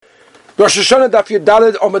Rosh Hashanah Daf Yud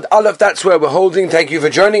Daled Omid Aleph, that's where we're holding. Thank you for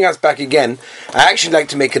joining us back again. I actually like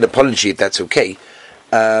to make an apology, if that's okay.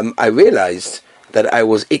 I realized that I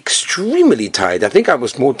was extremely tired. I think I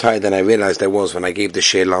was more tired than I realized I was when I gave the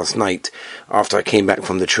share last night after I came back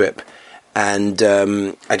from the trip. And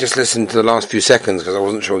I just listened to the last few seconds because I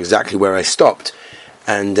wasn't sure exactly where I stopped.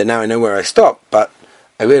 And now I know where I stopped, but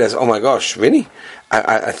I realized, oh my gosh, really?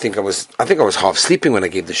 I think I was half sleeping when I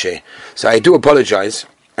gave the share. So I do apologize.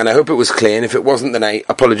 And I hope it was clear, and if it wasn't, then I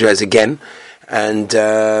apologize again. And,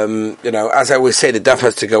 as I always say, the daf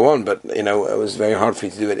has to go on, but, it was very hard for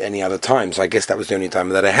me to do it any other time, so I guess that was the only time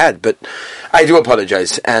that I had. But I do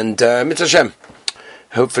apologize, and, Mitzvah Hashem,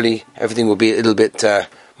 hopefully everything will be a little bit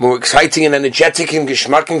more exciting and energetic and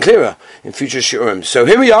geschmack and clearer in future shiurim. So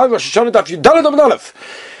here we are, Rosh Hashanah Daf Yud Daled Amud Aleph.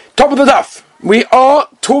 Top of the daf. We are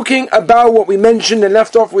talking about what we mentioned and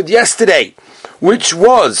left off with yesterday, which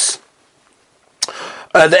was...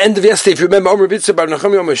 the end of yesterday, if you remember, Omer Bitzer Bar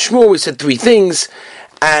Nachum Yom Shmuel, we said three things,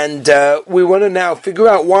 and we want to now figure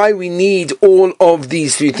out why we need all of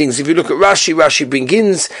these three things. If you look at Rashi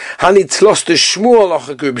begins, Hani Tzloster Shmuel,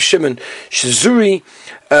 Achagru B'Shimon, Shazuri,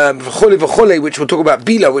 V'chole V'chole, which we'll talk about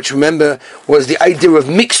Bila, which remember was the idea of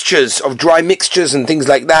mixtures, of dry mixtures and things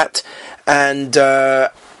like that, and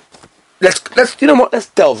let's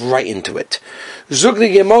delve right into it. Zug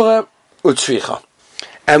the Gemara Utzricha.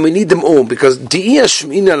 And we need them all because if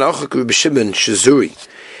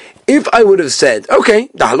I would have said, okay,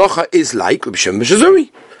 the halacha is like Reb Shimon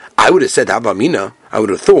Shazuri, I would have said Havamina. I would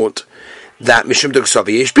have thought that Mishum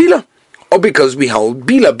D'Ksavi Yesh Bila, or because we hold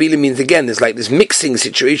Bila. Bila means again there's like this mixing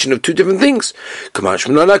situation of two different things. Kamash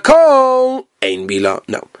Kol Ein Bila.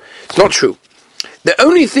 No, it's not true. The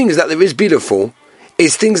only things that there is Bila for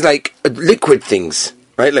is things like liquid things,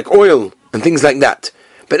 right, like oil and things like that.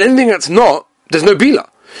 But anything that's not, there's no Bila.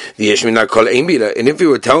 And if you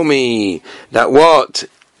would tell me that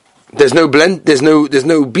there's no blend, there's no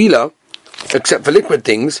bila except for liquid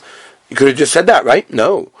things, you could have just said that, right?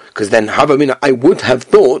 No, because then Havamina, I would have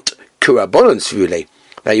thought Kurabonon Svule,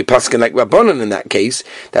 that you paskin like Rabbonon in that case,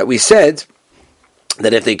 that we said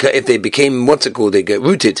that if they became they get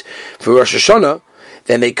rooted for Rosh Hashanah,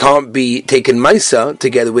 then they can't be taken Maisa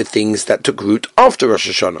together with things that took root after Rosh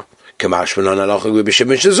Hashanah. That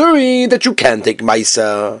you can take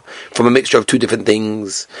Maisa from a mixture of two different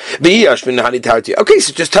things. Okay,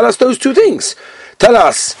 so just tell us those two things. Tell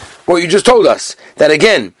us what you just told us. That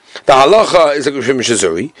again, the halacha is like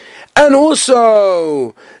Shazuri, and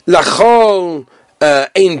also Lachol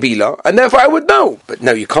Ein Bila, and therefore I would know. But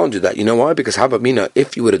no, you can't do that. You know why? Because Havamina,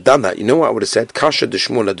 if you would have done that, you know what I would have said? Kasha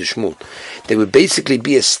d'Shmuel d'Shmuel. There would basically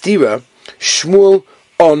be a stira, Shmuel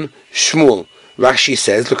on Shmuel. Rashi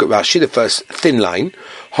says, look at Rashi, the first thin line.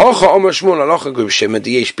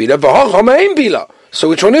 So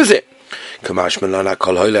which one is it?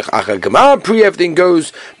 Everything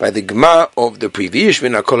goes by the Gemara of the previous.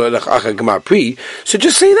 So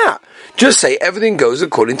just say that. Just say everything goes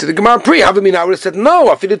according to the Gemara Pri. I would have said, no,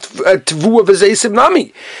 I feel it Tvu of a Zaysim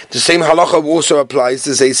Nami. The same halacha also applies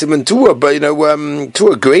to Zaysim and Tua, but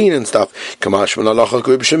Tua grain and stuff. But my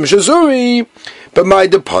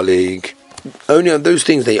depolig. Only on those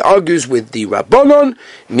things they argues with the Rabbanon,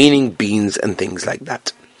 meaning beans and things like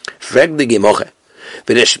that. So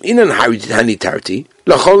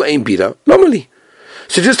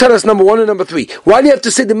just tell us number one and number three. Why do you have to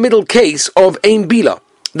say the middle case of Ein Bila?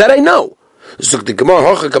 That I know.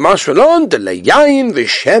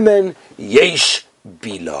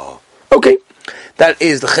 Okay, that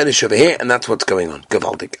is the Chedesh over here, and that's what's going on.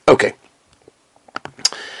 Gewaltig. Okay.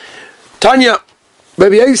 Tanya.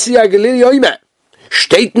 Rabbi Yossi Agalili Oime,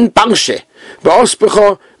 Steiten Parshe,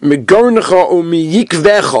 Ba'ospecha, Megornecha, or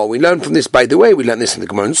Miyikvecha. We learned from this, by the way, we learned this in the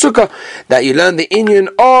Gemara in Sukkah, that you learn the Inyan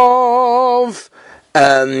of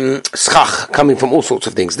Schach, coming from all sorts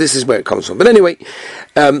of things. This is where it comes from. But anyway,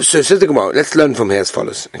 so says the Gemara, let's learn from here as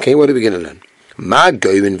follows. Okay, what are we going to learn? Just like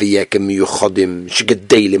going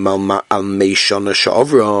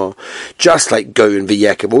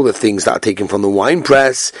v'yekev, all the things that are taken from the wine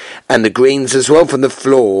press and the grains as well from the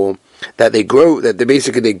floor that they grow, that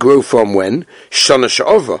they grow from when Shana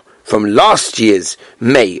Sha'ovra, from last year's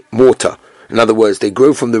May water. In other words, they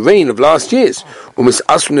grow from the rain of last year's. And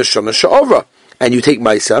you take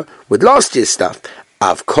Maisa with last year's stuff.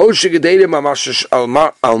 Av kol shegedelim al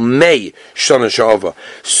mei shana sha'ava.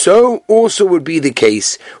 So also would be the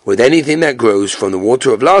case with anything that grows from the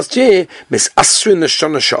water of last year. Mis asrin the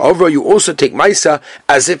shana sha'ava. You also take maisa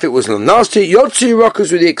as if it was last year. Yotzi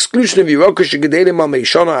Yerokas with the exclusion of Yerokas shegedelim al mei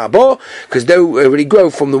shana haba, because they already grow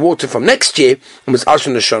from the water from next year. Mis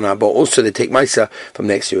asrin the shana haba. Also they take maisa from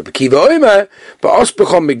next year. B'kiva oimer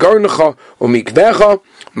ba'asbecham migarnecha or mikvecha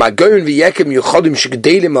magoyin v'yekem yuchadim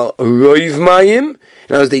shegedelim al roiv mayim.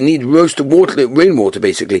 Now, they need roasted water, rainwater,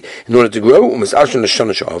 basically, in order to grow. With the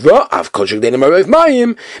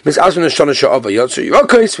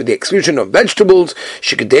exclusion of vegetables,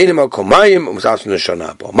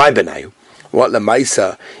 what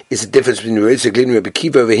lemaisa is the difference between the Reis Glin and Rebbe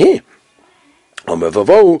Kiva over here? But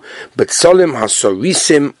Solim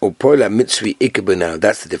Hasorisim Opola Mitzvi Ikabunau.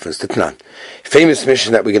 That's the difference. The Tnan. Famous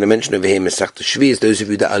mission that we're going to mention over here, Masechta Shvius. Those of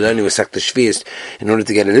you that are learning Masechta Shvius, in order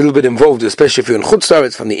to get a little bit involved, especially if you're in Chutzar,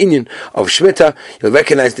 it's from the Inyan of Shemitah, you'll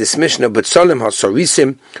recognize this mission of But Solim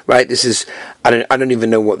Hasorisim. Right? This is, I don't even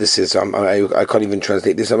know what this is. I can't even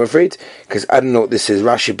translate this, I'm afraid, because I don't know what this is.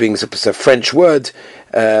 Rashi brings up, it's a French word,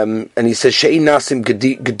 and he says, She'in Nasim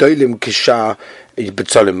Gedolim Kisha.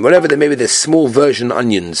 Whatever, maybe there's small version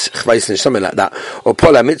onions, something like that. Or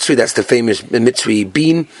pola mitzvi, that's the famous mitzvi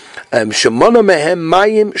bean.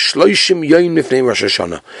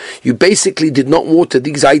 You basically did not water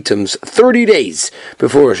these items 30 days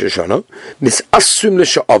before Rosh Hashanah.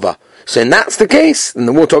 So, and that's the case, and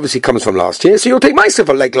the water obviously comes from last year, so you'll take myself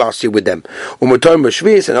like last year with them. And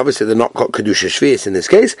obviously they're not got Kedusha Shvius in this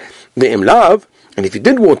case. Ve'im lav. And if you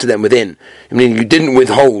did water them within, I mean, you didn't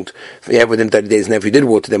withhold, within 30 days, and if you did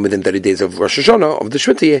water them within 30 days of Rosh Hashanah, of the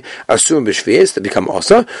Shmita year, Asur b'Shvius, they become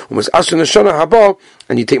Asa, almost Asur Nashana Haba,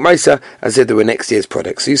 and you take Maisa as if they were next year's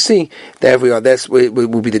products. So you see, there we are, this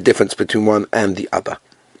will be the difference between one and the other.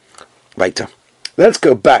 Right. Let's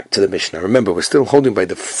go back to the Mishnah. Remember, we're still holding by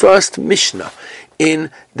the first Mishnah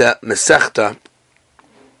in the Masechta,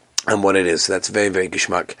 and what it is. So that's very, very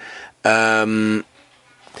Gishmak.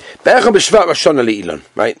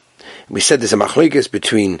 Right? We said there's a machlokes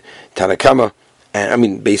between Tanakama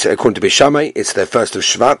and, basically, according to Beis Shammai, it's the first of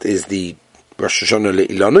Shvat, is the Rosh Hashanah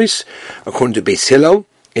Le'ilanos. According to Beis Hillel,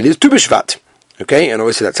 it is Tu B'Shvat. Okay? And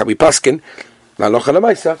obviously that's how we paskin,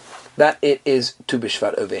 that it is Tu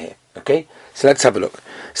B'Shvat over here. Okay? So let's have a look.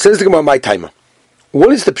 Says the Gemara, my timer.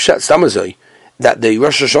 What is the Pshat Samazoi that the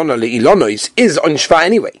Rosh Hashanah Le'ilanos is on Shvat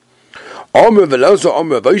anyway? Remember, at this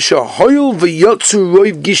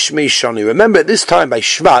time by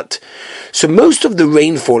Shvat, so most of the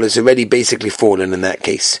rainfall is already basically fallen in that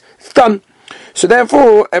case. It's done. So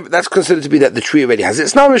therefore, that's considered to be that the tree already has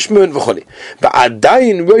its nourishment. But we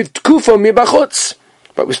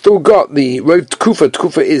still got the Rov Tkufa.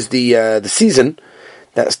 Tkufa is the season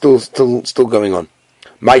that's still going on.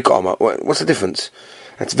 What's the difference?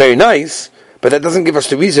 That's very nice. But that doesn't give us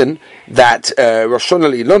the reason that Rosh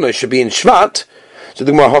Hashanah Le'ilanos should be in Shvat. So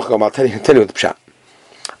the Gemara I'll tell you what the pshat.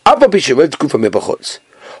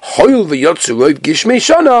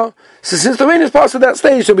 So since the rain is past at that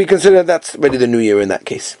stage, so we consider that's already the new year in that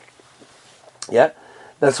case. Yeah,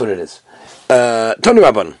 that's what it is. Tanu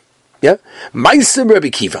Rabban. Yeah, Ma'aseh Rabbi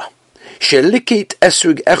Kiva. Shelikit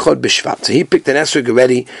esrog echad b'Shvat. So he picked an esrog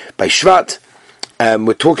already by Shvat.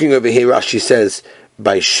 We're talking over here. Rashi says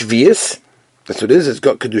by Shvius. That's what it is. It's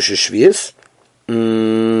got Kedusha Shvius.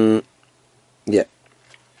 Yeah.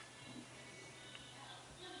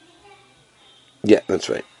 Yeah, that's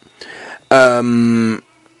right.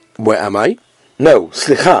 Where am I? No,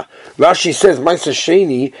 Slicha. Rashi says, Maisa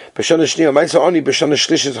Sheni, B'Shana Shnia, Maisa Oni, B'Shana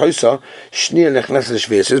Shlish's Hosa, Shnia Nechnas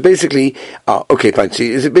Shvius. So it's basically, okay, fine. So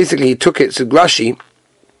it's basically, he took it, so Rashi,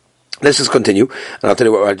 let's just continue, and I'll tell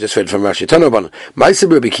you what I just read from Rashi. Tanoban, Maisa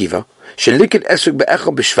Rabbi Kiva, Shelikit Esrog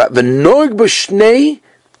Be'echel B'Shvat, V'Norg B'Shnei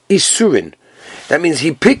Isurin. That means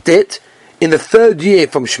he picked it in the third year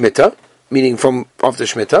from Shemitah, meaning from after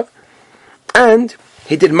Shemitah, and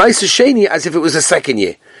he did Maisa Sheni as if it was the second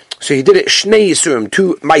year. So he did it Shnei Yisurim,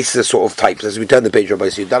 two Maisa sort of types, as we turn the page Rabbi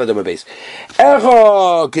Yisrael, Daladoma base.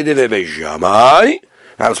 Echa Kediveh Beis Shammai,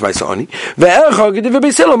 that was Maisa Oni. Ve'echa Kediveh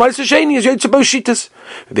Beis Hillel, Maisa Sheni is Yotze Bo Shitas.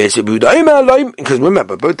 Because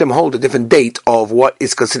remember, both of them hold a different date of what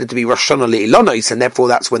is considered to be Rosh Hashanah Le'ilanos, and therefore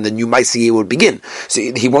that's when the new Maisa year would begin. So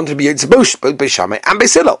he wanted to be Yotze Bo, both Beis Shammai and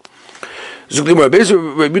Beis Hillel.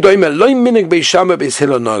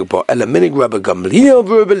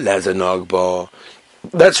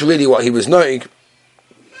 That's really what he was knowing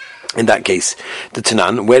in that case. The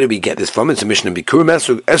Tanan, where do we get this from? It's a Mishnah Bikurim.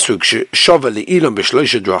 Esrog shava le'ilam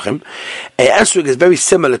b'shloisha drachim. Esrog is very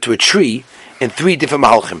similar to a tree in three different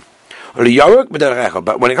mahalchim.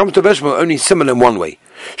 But when it comes to vegetable, only similar in one way.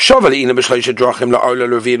 When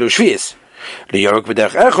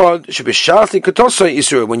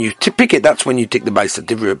you pick it, that's when you take the bites that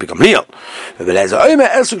become leal.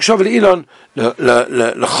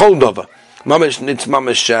 It's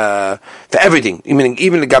mamish for everything.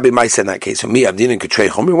 Even the gabi mice in that case. For me, I didn't trade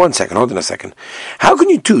chumra. 1 second, hold on a second. How can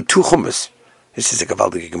you do 2 chumras? This is a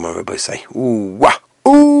gavaldik gemara, by say. Ooh wah,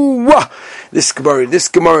 ooh wah. This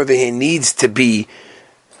gemara over here needs to be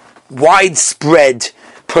widespread,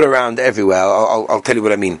 put around everywhere. I'll tell you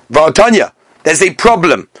what I mean. V'atanya, there's a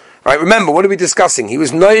problem. Right, remember, what are we discussing? He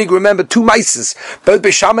was noig, remember, 2 mices, both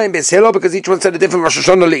Beshama and Beshilo, because each one said a different Rosh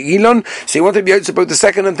Hashanah le'ilon, so he wanted to be out to both the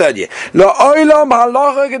second and third year. La'olam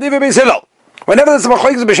halacha gediva Beshilo. Whenever there's a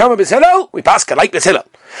machlokes Beshama Beshilo, we pass like Beshilo.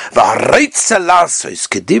 V'hareitza lasos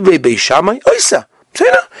gediva Beshama oisa.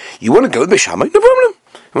 You want to go with Beshama? No problem.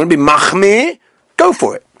 You want to be machmeh? Go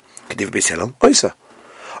for it. Gediva Beshilo oisa.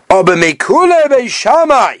 Oba mekule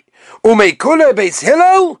Beshama umekule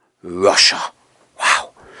Beshilo Russia. Wow.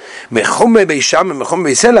 Mechume beisham and mechume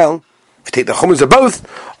beiselel. If you take the chumas of both,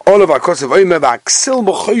 all of our costs of oimer v'aksil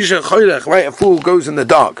b'choyshech choylech, right? A fool goes in the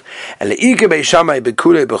dark. And le'ige beishamai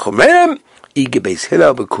bekulei b'chumeyen, ige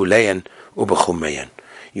beishilel bekuleyen u'b'chumeyen.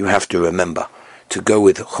 You have to remember to go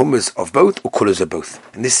with chumas of both or kulas of both.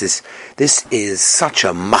 And this is such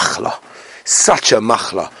a machla,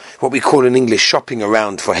 what we call in English shopping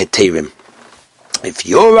around for heterim. If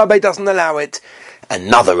your rabbi doesn't allow it,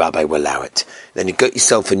 another rabbi will allow it. Then you got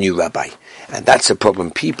yourself a new rabbi. And that's a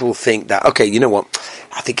problem. People think that, okay, you know what?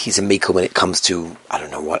 I think he's a maker when it comes to, I don't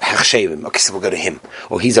know what, Hachshevim. Okay, so we'll go to him.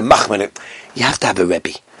 Or he's a machman. You have to have a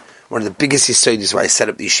rebbe. One of the biggest yesodis why I set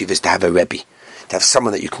up the yeshiva is to have a rebbe. To have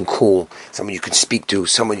someone that you can call, someone you can speak to,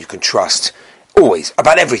 someone you can trust. Always.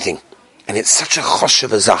 About everything. And it's such a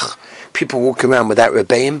choshev azach. People walk around without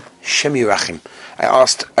rebbeim. Shem Yirachim. I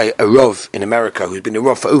asked a Rav in America who's been a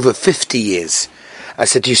Rav for over 50 years. I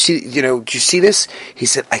said, do you see this? He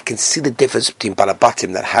said, I can see the difference between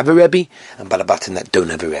Balabatim that have a Rebbe and Balabatim that don't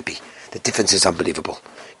have a Rebbe. The difference is unbelievable.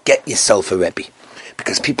 Get yourself a Rebbe.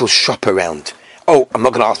 Because people shop around. Oh, I'm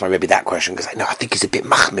not going to ask my Rebbe that question because I think he's a bit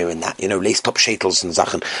machmir in that, lace top shetels and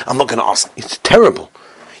Sachen. I'm not going to ask. It's terrible.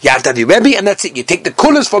 You have to have your Rebbe and that's it. You take the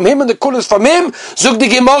kulas from him and the kulas from him. Zug de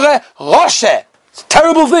Gemara, Roshe. It's a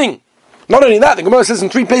terrible thing. Not only that, the Gemara says in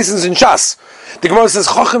 3 places in Shas. The Gemara says,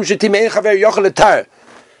 Chochem shetimei chaver yochel etar.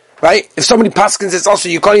 Right? If somebody paskins, it's also,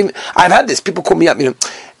 you can't even, I've had this, people call me up,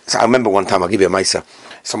 So I remember one time, I'll give you a maisa.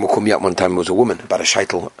 Someone called me up one time, it was a woman, about a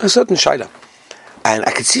shaitel, a certain shaila. And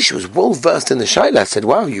I could see she was well versed in the shaila. I said,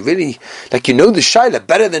 wow, you really, the shaila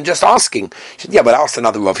better than just asking. She said, yeah, but I asked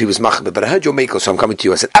another Rav, he was machbeh, but I heard your makel, so I'm coming to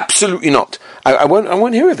you. I said, absolutely not. I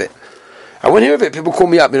won't hear of it. I won't hear of it. People call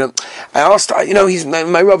me up, I asked, he's,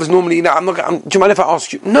 my Rav is normally, do you mind if I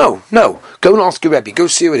ask you? No. Go and ask your Rebbe. Go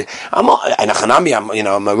see what it is. I'm not,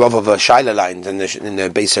 I'm a Rav of a Shaila line in the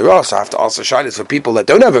Beis Hara, so I have to ask the Shailas for people that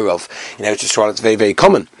don't have a Rav. It's very, very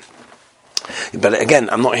common. But again,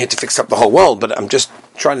 I'm not here to fix up the whole world, but I'm just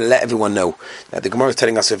trying to let everyone know that the Gemara is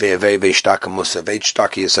telling us over here, very, very stark musa, very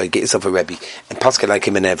stark so get yourself a Rebbe, and Pascha like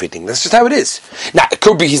him and everything. That's just how it is. Now, it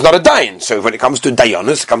could be he's not a dayan, so when it comes to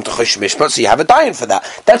dayanas, come to Chosh Mishpat, so you have a dayan for that.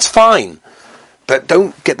 That's fine. But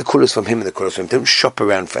don't get the kulas from him and the kulas from him. Don't shop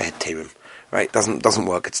around for heterim. Right? Doesn't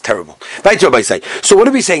work. It's terrible. So what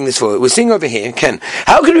are we saying this for? We're seeing over here, Ken.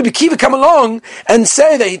 How can Rabbi Kiva come along and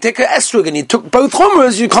say that he took an esrog and he took both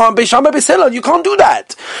chumras? You can't be shama b'sela. You can't do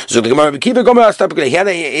that. So the Gemara Rabbi Kiva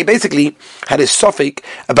he basically had a suffix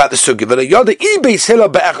about the sugi. Yoda I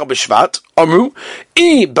b'sela be'echa b'shvat amru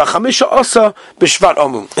I b'chamisha asa b'shvat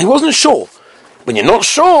amru. He wasn't sure. When you're not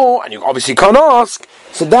sure and you obviously can't ask,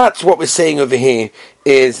 so that's what we're saying over here.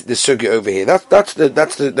 Is the sugi over here? That's the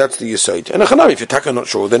yesod. And if you're taka not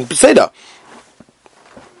sure, then peseda.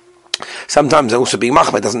 Sometimes also being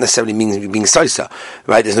machmir doesn't necessarily mean being sosa,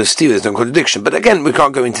 right? There's no steer, there's no contradiction. But again, we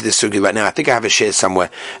can't go into this sugi right now. I think I have a share somewhere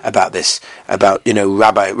about this, about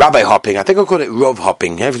rabbi hopping. I think I'll call it rov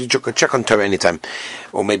hopping. You have to check on Torah anytime,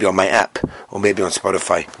 or maybe on my app, or maybe on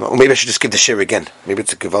Spotify, or maybe I should just give the share again. Maybe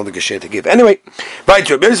it's a gewaldige share to give. Anyway, right.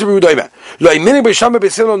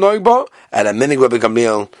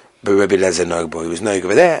 Rebbe Lezer Nogbo. He was Nog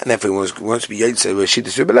over there, and therefore he wants to be Yotze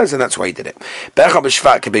Rashidus Rebbe Lezer, and that's why he did it. Be'echa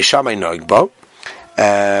b'shvat k'bei Shammai Nogbo.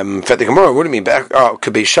 For the Gemara, what do you mean?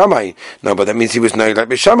 K'bei Shammai Nogbo. That means he was Nog like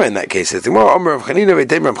B'ei Shammai in that case. The Gemara, Omer of Chanina,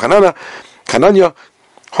 V'edem Rav Chananya,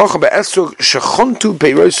 Hocha be'esrog shechontu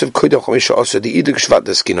be'rosav koidach misha osa the iduk shvat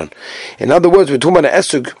deskinon. In other words, we're talking about an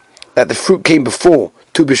esrog that the fruit came before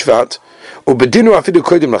Tu b'shvat, or bedinu afidu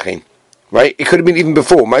koidim lachein. Right? It could have been even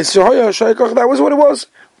before. That was what it was.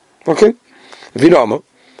 Okay? Vinama.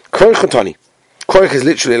 Kroich Chatani. Kroich is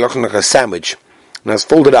literally looking like a sandwich. And it's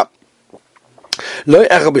folded up. Lo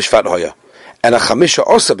Echa B'Shvat Hoya. And a Chamisha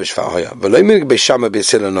Osa B'Shvat Hoya. V'lo Minig B'Shama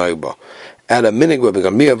B'Sila Noigba. And a Minig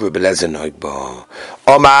B'Gamiyah B'Belezer Noigba.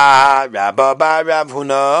 Omar Rabba Bar Rav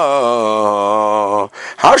Huna.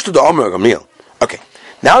 How should the Omar Gamil? Okay.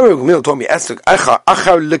 Now Rav Gamil told me Esrik Achar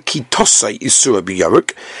Lekitosai Isura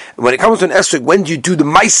B'Yaruk. When it comes to an esrik, when do you do the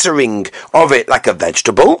meisering of it like a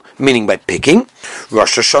vegetable, meaning by picking?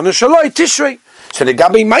 Rosh Hashanah Shaloi Tishrei. So the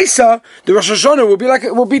Gabi Maisa, the Rosh Hashanah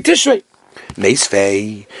will be Tishrei.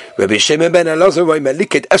 Meisvei, Rabbi Shimon ben Elazar,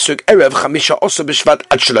 Meliket Esrik Erev Chamisha Osa B'Shvat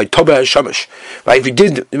Ad Shaloi Toba Shamash. Right, if you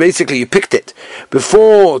did, basically you picked it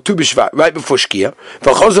before Tu B'Shvat, right before Shkia.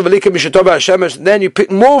 V'Chozav Meliket Misha Toba Shamash. Then you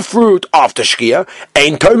pick more fruit after Shkia.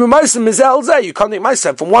 Ein Tomer Meisim Mizel Zeh. You can't make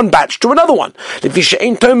Meisim from one batch to another one. If you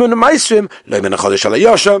Ein Tomer Meisim, Lo Min HaChodesh Al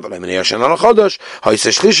HaYoshav, Lo Min HaYoshav Al HaChodesh.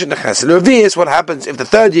 Ha'iseh Shlish Nechas L'Revius. What happens if the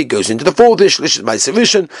third year goes into the fourth year? Shlish is Meisim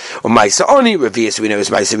Rishon or Meisim Oni. Revius we know is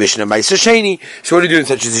Meisim Rishon and Meisim Sheni. So what do you do in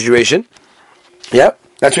such a situation? Yeah,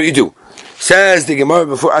 that's what you do. Says the Gemara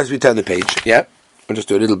before, as we turn the page. Yeah, I'll just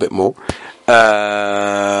do a little bit more. Who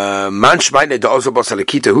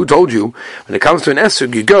told you when it comes to an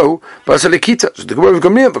esrog you go basalekita? So the Gemara of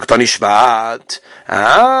Gamliel v'ktani shvat.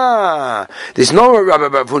 This no Rabbi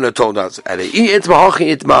Bar Huna told us. Rabbi Bar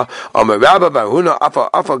Huna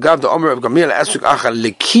afa gav the Omer of Gamliel esrog achar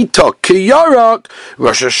lekita kiyarak.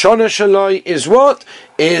 Rosh Hashanah shaloi is what?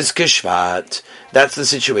 Is Keshvat. That's the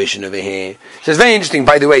situation over here. So it's very interesting,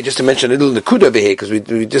 by the way, just to mention a little nakuda over here, because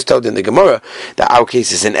we just told in the Gemara that our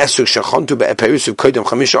case is an esrog shachantu be'eperusu koydem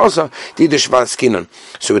chamisha osa didu shvat skinon.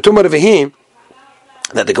 So we're talking about over here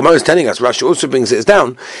that the Gemara is telling us, Rashi also brings it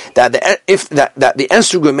down, that the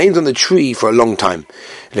esrog remains on the tree for a long time.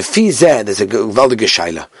 Lefi zeh, there's a valdige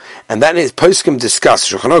shaila, and that is poskim discuss.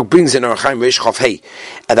 Shulchan Aruch brings in Arachaim Reish Chaf Hey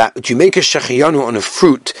that you make a shechiyanu on a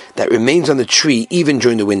fruit that remains on the tree even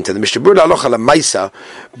during the winter. The Mishnah Berurah Halacha Lamaisa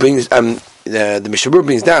brings the Mishnah Berurah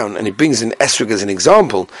brings down, and he brings in esrog as an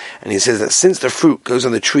example, and he says that since the fruit goes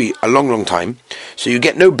on the tree a long time, so you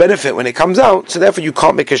get no benefit when it comes out, so therefore you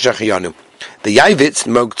can't make a shechiyanu. The Yavitz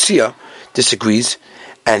Mogtzia disagrees,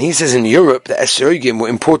 and he says in Europe the esrogim were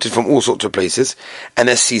imported from all sorts of places, and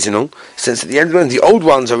they're seasonal. Since at the end of the old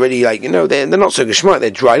ones are already they're not so geshmak, they're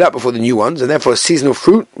dried up before the new ones, and therefore a seasonal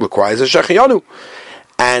fruit requires a shechiyanu.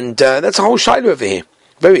 And that's a whole shaila over here.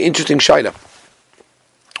 Very interesting shaila.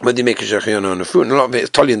 When they make a shechiyanu on the fruit, and a lot of it is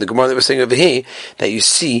totally in the Gemara that we're saying over here, that you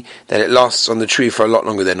see that it lasts on the tree for a lot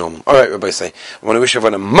longer than normal. Alright, Rabbi say, I want to wish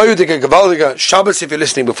everyone a moediga, gavaldiga, Shabbos if you're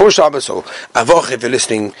listening before Shabbos, or Avoch if you're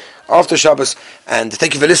listening after Shabbos, and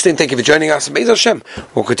thank you for listening, thank you for joining us. Be'ez Hashem,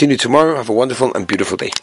 we'll continue tomorrow. Have a wonderful and beautiful day.